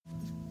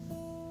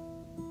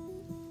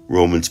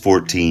Romans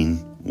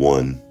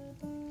 14:1.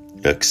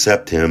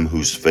 Accept him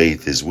whose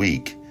faith is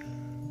weak,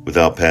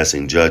 without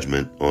passing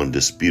judgment on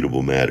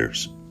disputable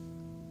matters.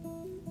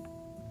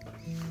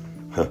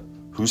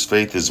 Whose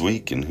faith is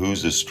weak and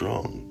whose is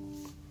strong?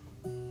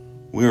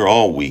 We are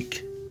all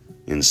weak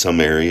in some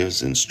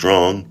areas and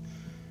strong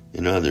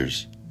in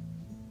others.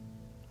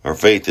 Our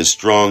faith is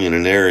strong in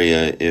an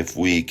area if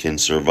we can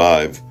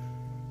survive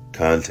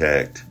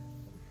contact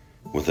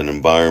with an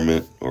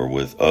environment or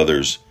with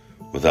others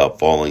without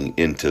falling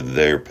into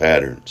their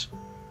patterns.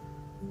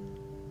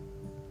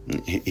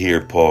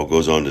 Here Paul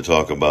goes on to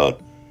talk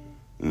about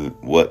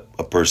what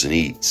a person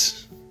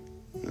eats,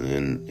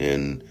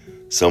 and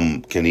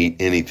some can eat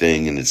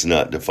anything and it's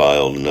not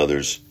defiled and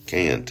others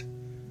can't.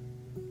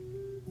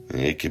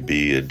 It could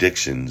be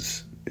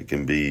addictions. It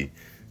can be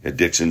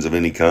addictions of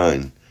any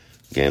kind: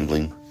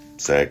 gambling,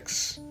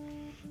 sex,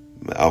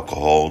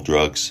 alcohol,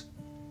 drugs.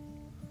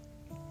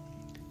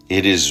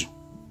 It is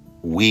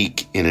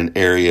weak in an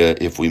area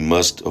if we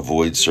must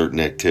avoid certain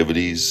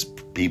activities,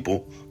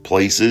 people,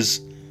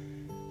 places,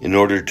 in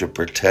order to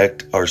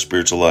protect our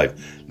spiritual life.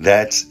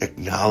 That's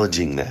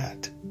acknowledging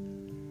that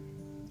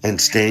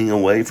and staying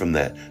away from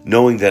that,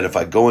 knowing that if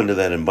I go into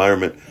that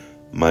environment,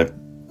 my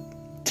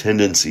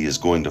tendency is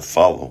going to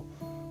follow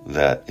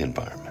that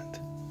environment.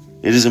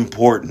 It is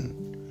important,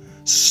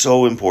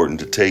 so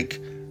important, to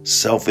take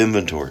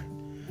self-inventory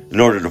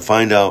in order to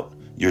find out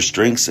your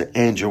strengths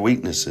and your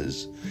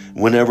weaknesses.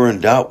 Whenever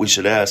in doubt, we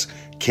should ask,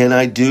 can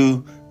I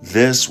do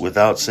this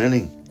without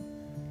sinning?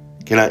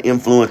 Can I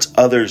influence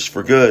others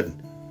for good?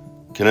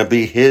 Can I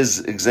be his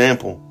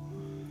example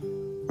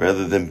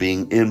rather than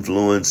being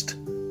influenced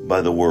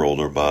by the world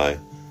or by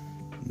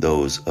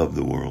those of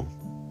the world?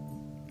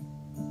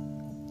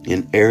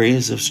 In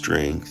areas of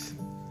strength,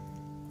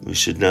 we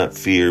should not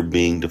fear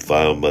being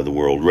defiled by the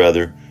world.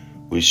 Rather,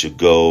 we should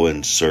go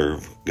and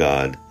serve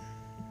God.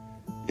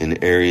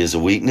 In areas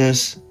of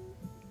weakness,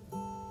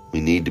 we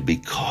need to be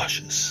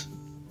cautious.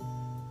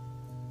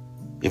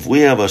 If we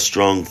have a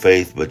strong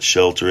faith but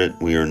shelter it,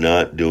 we are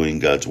not doing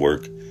God's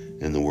work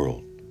in the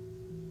world.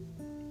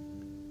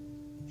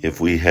 If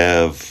we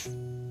have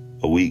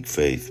a weak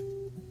faith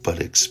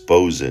but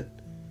expose it,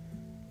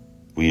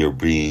 we are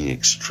being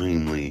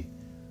extremely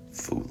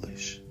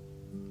foolish.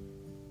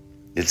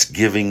 It's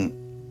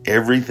giving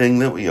everything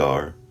that we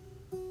are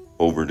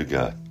over to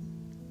God.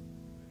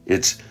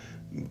 It's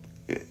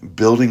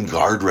building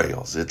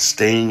guardrails. It's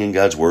staying in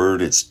God's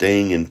word. It's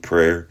staying in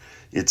prayer.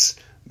 It's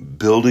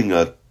building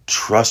a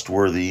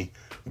trustworthy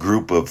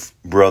group of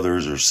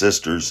brothers or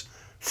sisters,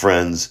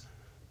 friends,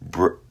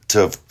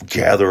 to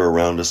gather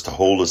around us, to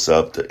hold us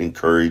up, to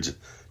encourage,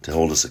 to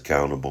hold us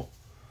accountable.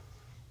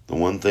 The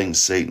one thing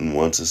Satan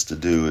wants us to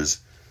do is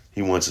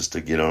he wants us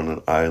to get on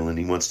an island.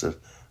 He wants to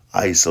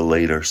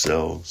isolate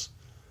ourselves.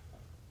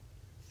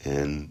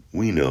 And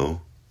we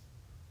know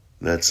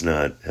that's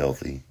not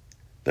healthy.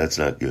 That's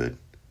not good.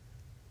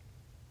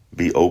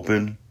 Be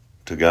open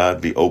to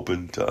God. Be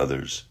open to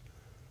others,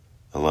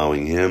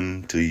 allowing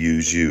him to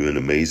use you in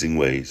amazing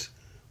ways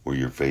where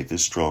your faith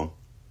is strong,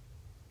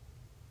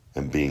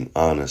 and being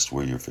honest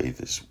where your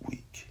faith is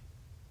weak.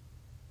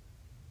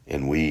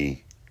 And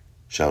we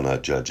shall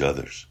not judge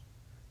others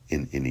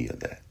in any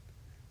of that,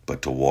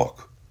 but to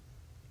walk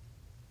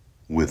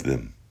with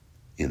them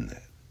in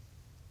that.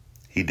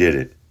 He did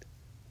it.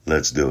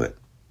 Let's do it.